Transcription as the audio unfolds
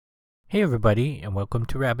Hey everybody, and welcome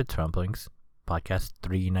to Rabbit's Rumblings, podcast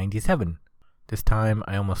 397. This time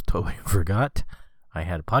I almost totally forgot I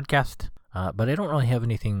had a podcast, but I don't really have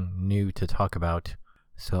anything new to talk about,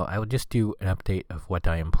 so I will just do an update of what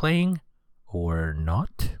I am playing, or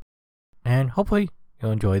not, and hopefully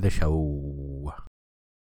you'll enjoy the show.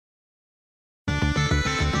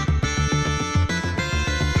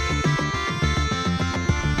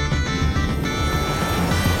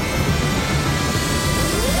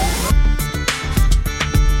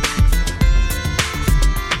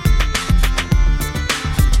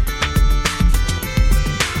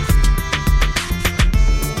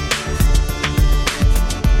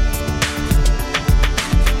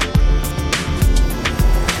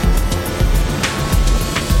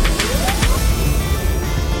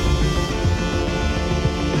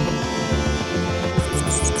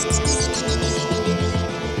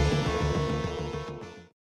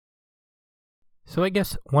 So I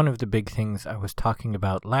guess one of the big things I was talking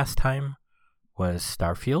about last time was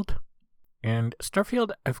Starfield. And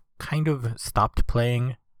Starfield I've kind of stopped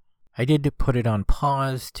playing. I did put it on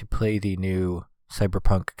pause to play the new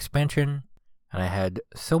Cyberpunk expansion, and I had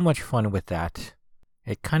so much fun with that.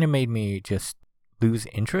 It kind of made me just lose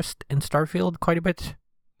interest in Starfield quite a bit.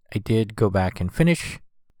 I did go back and finish,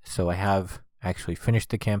 so I have actually finished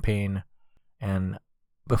the campaign. And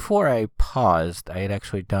before I paused, I had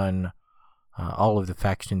actually done all of the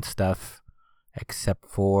faction stuff, except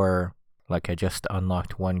for, I just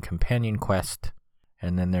unlocked one companion quest,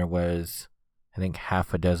 and then there was, I think,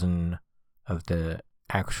 half a dozen of the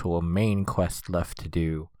actual main quest left to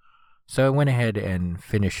do. So I went ahead and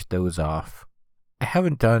finished those off. I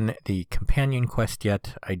haven't done the companion quest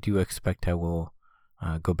yet. I do expect I will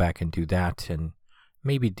go back and do that, and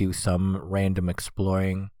maybe do some random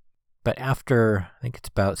exploring. But after, I think it's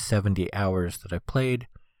about 70 hours that I played,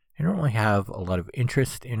 I don't really have a lot of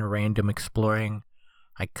interest in random exploring.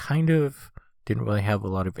 I kind of didn't really have a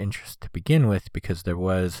lot of interest to begin with because there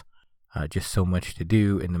was just so much to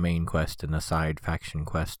do in the main quest and the side faction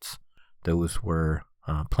quests. Those were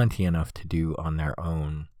plenty enough to do on their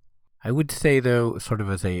own. I would say, though, sort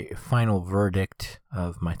of as a final verdict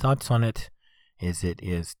of my thoughts on it,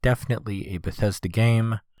 is definitely a Bethesda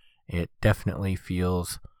game. It definitely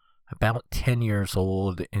feels about 10 years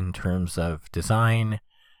old in terms of design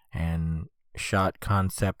and shot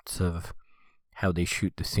concepts of how they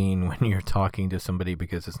shoot the scene when you're talking to somebody,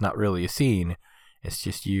 because it's not really a scene. It's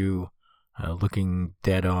just you looking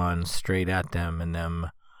dead on straight at them and them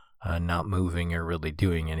not moving or really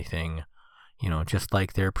doing anything, just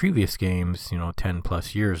like their previous games, 10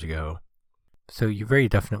 plus years ago. So you very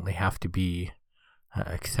definitely have to be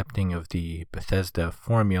accepting of the Bethesda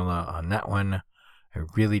formula on that one. I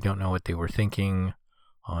really don't know what they were thinking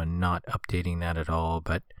on not updating that at all,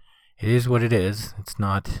 but it is what it is. It's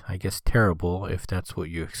not, I guess, terrible if that's what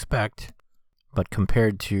you expect, but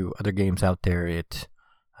compared to other games out there, it,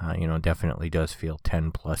 definitely does feel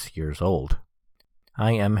 10 plus years old.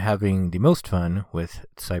 I am having the most fun with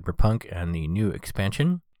Cyberpunk and the new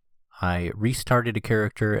expansion. I restarted a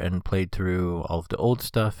character and played through all of the old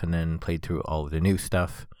stuff and then played through all of the new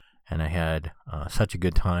stuff, and I had such a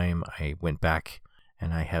good time. I went back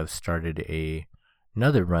and I have started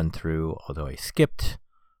another run through, although I skipped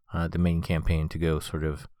the main campaign to go sort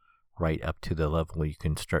of right up to the level where you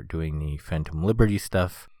can start doing the Phantom Liberty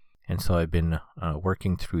stuff. And so I've been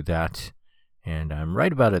working through that, and I'm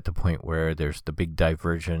right about at the point where there's the big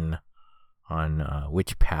diversion on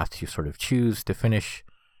which path you sort of choose to finish,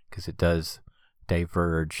 because it does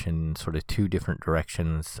diverge in sort of two different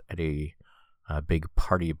directions at a big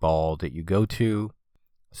party ball that you go to.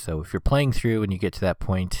 So if you're playing through and you get to that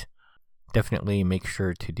point, definitely make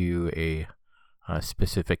sure to do a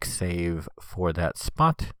specific save for that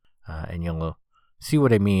spot, and you'll see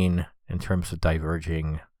what I mean in terms of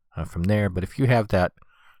diverging from there. But if you have that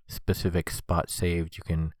specific spot saved, you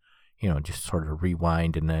can, just sort of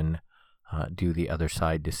rewind and then do the other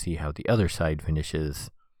side to see how the other side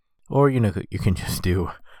finishes. Or, you can just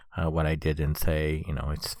do what I did and say,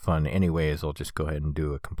 it's fun anyways, I'll just go ahead and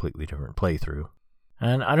do a completely different playthrough.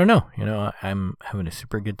 And I don't know, I'm having a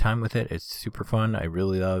super good time with it. It's super fun. I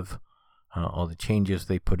really love all the changes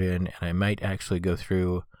they put in, and I might actually go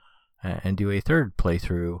through and do a third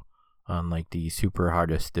playthrough on the super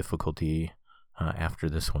hardest difficulty after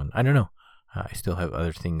this one. I don't know. I still have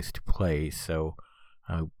other things to play, so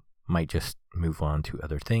I might just move on to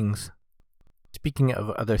other things. Speaking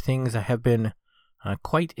of other things, I have been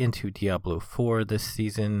quite into Diablo 4 this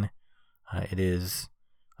season. It is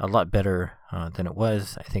a lot better than it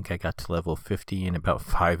was. I think I got to level 50 in about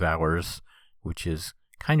 5 hours, which is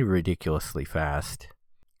kind of ridiculously fast.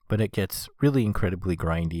 but it gets really incredibly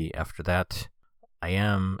grindy after that. I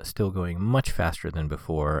am still going much faster than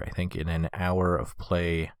before. I think in an hour of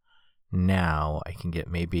play now, I can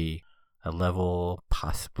get maybe a level,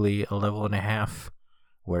 possibly a level and a half,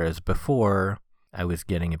 whereas before, I was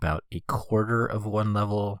getting about a quarter of one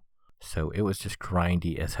level, so it was just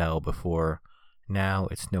grindy as hell before. Now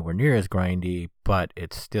it's nowhere near as grindy, but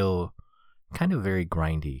it's still kind of very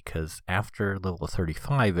grindy, because after level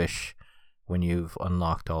 35-ish, when you've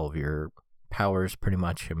unlocked all of your powers pretty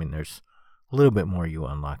much, I mean, there's a little bit more you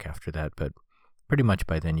unlock after that, but pretty much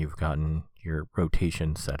by then you've gotten your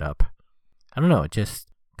rotation set up. I don't know, it just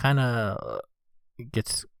kind of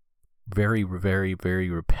gets very, very, very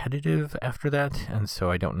repetitive after that, and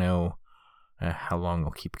so I don't know how long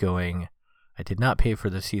I'll keep going. I did not pay for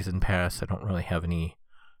the season pass. I don't really have any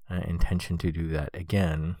intention to do that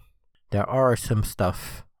again. There are some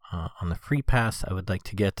stuff on the free pass I would like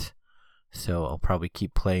to get, so I'll probably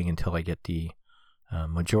keep playing until I get the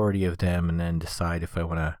majority of them, and then decide if I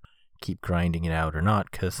want to keep grinding it out or not,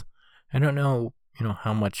 because I don't know,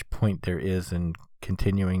 how much point there is in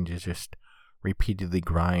continuing to just repeatedly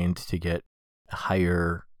grind to get a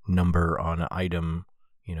higher number on an item,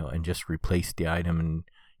 and just replace the item, and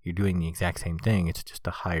you're doing the exact same thing. It's just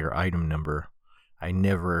a higher item number. I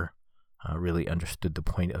never really understood the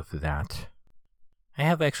point of that. I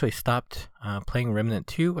have actually stopped playing Remnant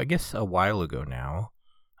 2, I guess a while ago now.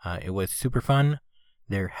 It was super fun.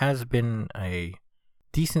 There has been a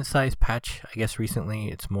decent-sized patch, I guess, recently.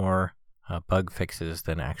 It's more bug fixes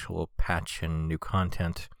than actual patch and new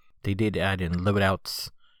content. They did add in loadouts,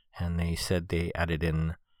 and they said they added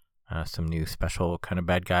in some new special kind of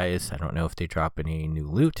bad guys. I don't know if they drop any new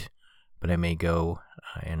loot, but I may go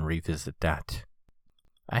and revisit that.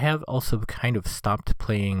 I have also kind of stopped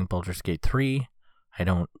playing Baldur's Gate 3. I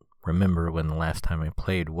don't remember when the last time I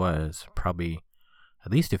played was. Probably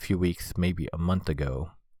at least a few weeks, maybe a month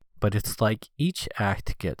ago. But it's like each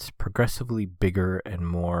act gets progressively bigger and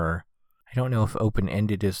more, I don't know if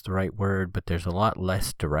open-ended is the right word, but there's a lot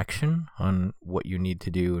less direction on what you need to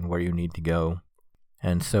do and where you need to go.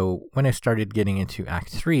 And so when I started getting into Act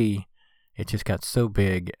 3, it just got so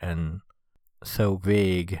big and so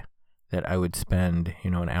vague that I would spend,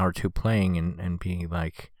 an hour or two playing and being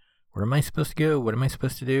like, where am I supposed to go? What am I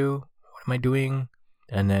supposed to do? What am I doing?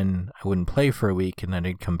 And then I wouldn't play for a week, and then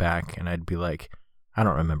I'd come back and I'd be like, I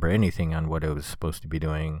don't remember anything on what I was supposed to be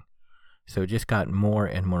doing. So it just got more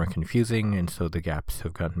and more confusing, and so the gaps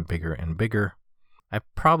have gotten bigger and bigger. I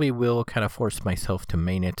probably will kind of force myself to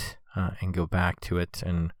main it and go back to it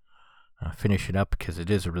and finish it up, because it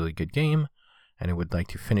is a really good game, and I would like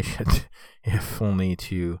to finish it if only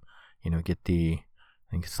to, get the,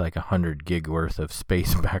 I think it's like 100 gig worth of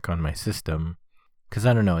space back on my system. Because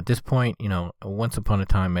I don't know, at this point, once upon a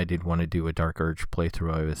time I did want to do a Dark Urge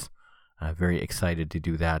playthrough. I was very excited to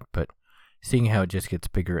do that, but seeing how it just gets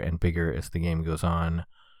bigger and bigger as the game goes on,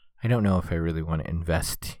 I don't know if I really want to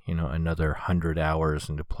invest, another 100 hours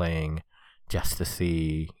into playing just to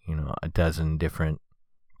see, a dozen different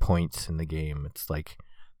points in the game. It's like,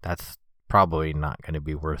 that's probably not going to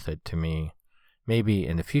be worth it to me. Maybe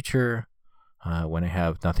in the future, when I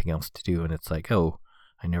have nothing else to do and it's like, oh,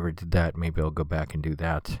 I never did that, maybe I'll go back and do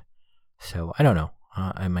that. So, I don't know.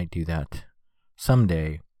 I might do that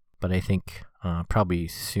someday, but I think probably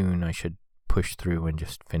soon I should push through and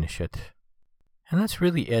just finish it. And that's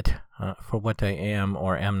really it for what I am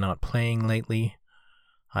or am not playing lately.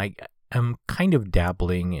 I am kind of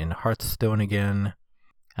dabbling in Hearthstone again.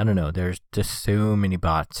 I don't know, there's just so many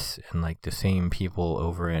bots and like the same people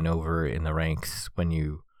over and over in the ranks when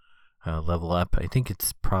you level up. I think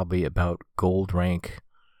it's probably about gold rank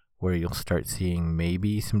where you'll start seeing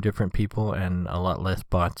maybe some different people and a lot less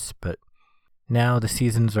bots, but now the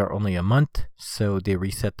seasons are only a month, so they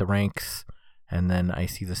reset the ranks, and then I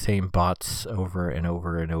see the same bots over and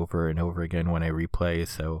over and over and over again when I replay,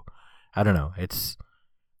 so I don't know, it's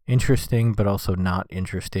interesting but also not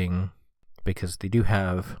interesting, because they do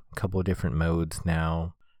have a couple of different modes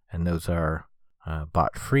now, and those are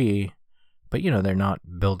bot free, but they're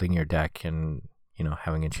not building your deck and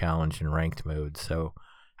having a challenge in ranked mode, so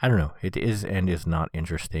I don't know, it is and is not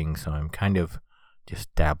interesting, so I'm kind of just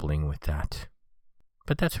dabbling with that.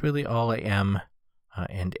 But that's really all I am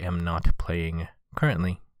and am not playing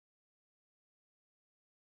currently.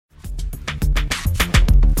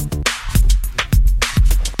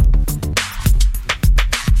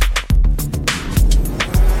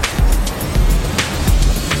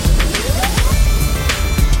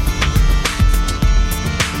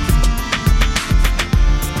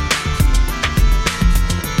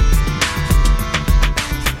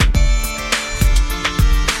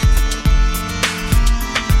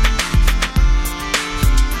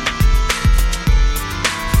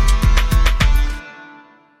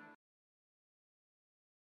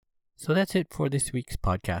 So that's it for this week's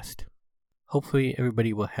podcast. Hopefully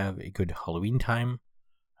everybody will have a good Halloween time.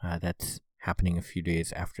 That's happening a few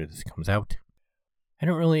days after this comes out. I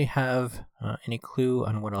don't really have any clue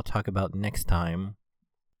on what I'll talk about next time.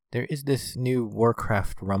 There is this new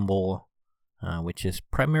Warcraft Rumble, which is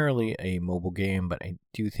primarily a mobile game, but I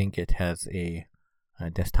do think it has a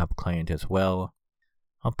desktop client as well.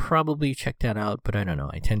 I'll probably check that out, but I don't know.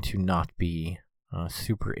 I tend to not be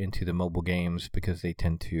super into the mobile games because they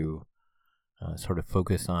tend to sort of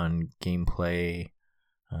focus on gameplay,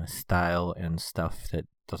 style, and stuff that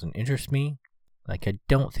doesn't interest me. Like, I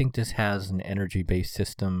don't think this has an energy-based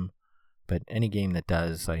system, but any game that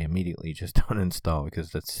does, I immediately just uninstall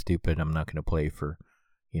because that's stupid. I'm not going to play for,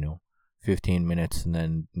 15 minutes and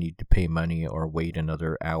then need to pay money or wait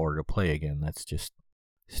another hour to play again. That's just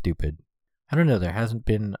stupid. I don't know, there hasn't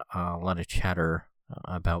been a lot of chatter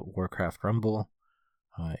about Warcraft Rumble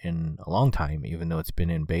in a long time, even though it's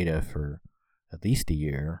been in beta for at least a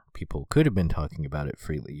year. People could have been talking about it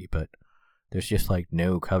freely, but there's just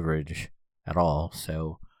no coverage at all,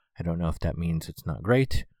 so I don't know if that means it's not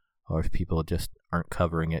great, or if people just aren't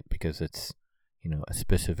covering it because it's, a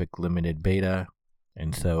specific limited beta,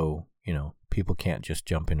 and so, people can't just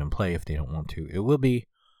jump in and play if they don't want to. It will be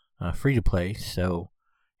free to play, so,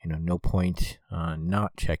 no point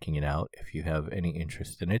not checking it out if you have any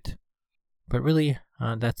interest in it. But really,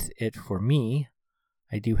 that's it for me.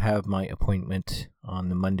 I do have my appointment on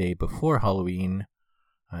the Monday before Halloween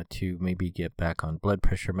to maybe get back on blood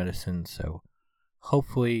pressure medicine, so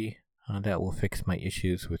hopefully that will fix my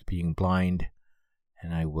issues with being blind,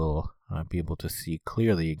 and I will be able to see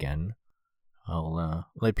clearly again. I'll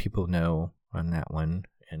let people know on that one,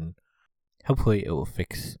 and hopefully it will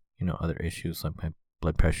fix, other issues like my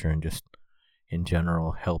blood pressure and just in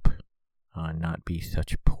general help not be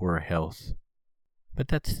such poor health. But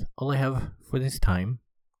that's all I have for this time.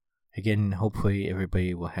 Again, hopefully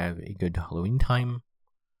everybody will have a good Halloween time,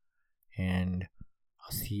 and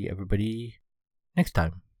I'll see everybody next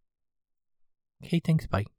time. Okay, thanks,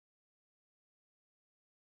 bye.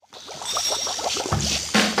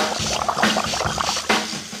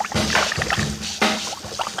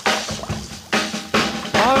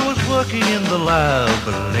 I was working in the lab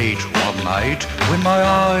late one night when my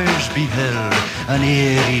eyes beheld an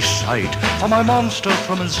eerie sight. For my monster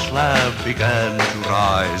from his slab began to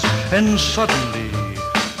rise, and suddenly,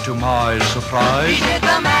 to my surprise, he did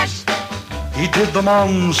the mash. He did the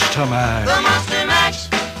monster mash. The monster mash.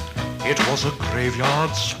 It was a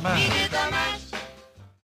graveyard smash. He did the mash.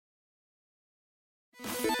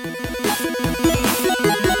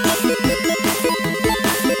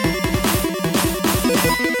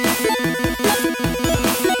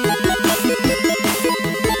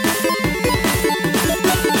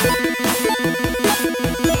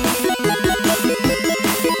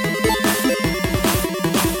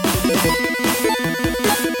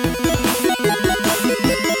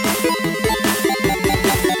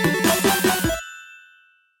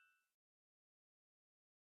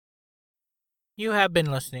 You have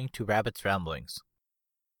been listening to Rabbit's Ramblings.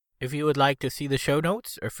 If you would like to see the show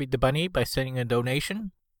notes or feed the bunny by sending a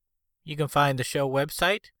donation, you can find the show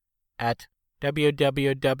website at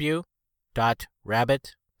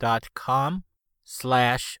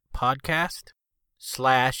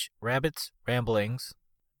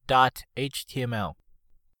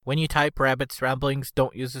When you type Rabbit's Ramblings,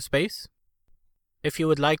 don't use a space. If you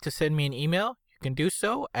would like to send me an email, you can do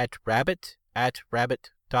so at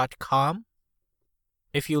rabbit@rabbit.com.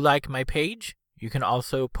 If you like my page, you can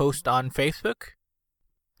also post on Facebook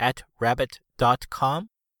at rabbit.com.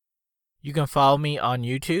 You can follow me on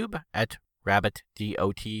YouTube at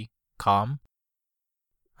rabbitdot.com.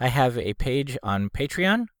 I have a page on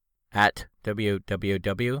Patreon at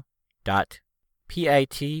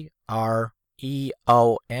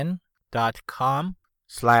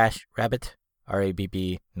www.patreon.com/rabbit,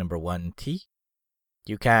 RABB1T.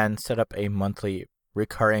 You can set up a monthly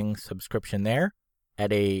recurring subscription there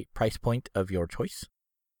at a price point of your choice.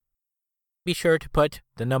 Be sure to put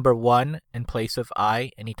the number 1 in place of I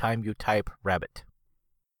anytime you type rabbit.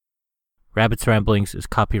 Rabbit's Ramblings is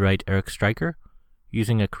copyright Eric Stryker,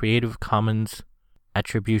 using a Creative Commons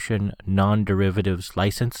Attribution Non-Derivatives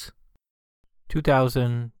License,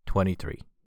 2023.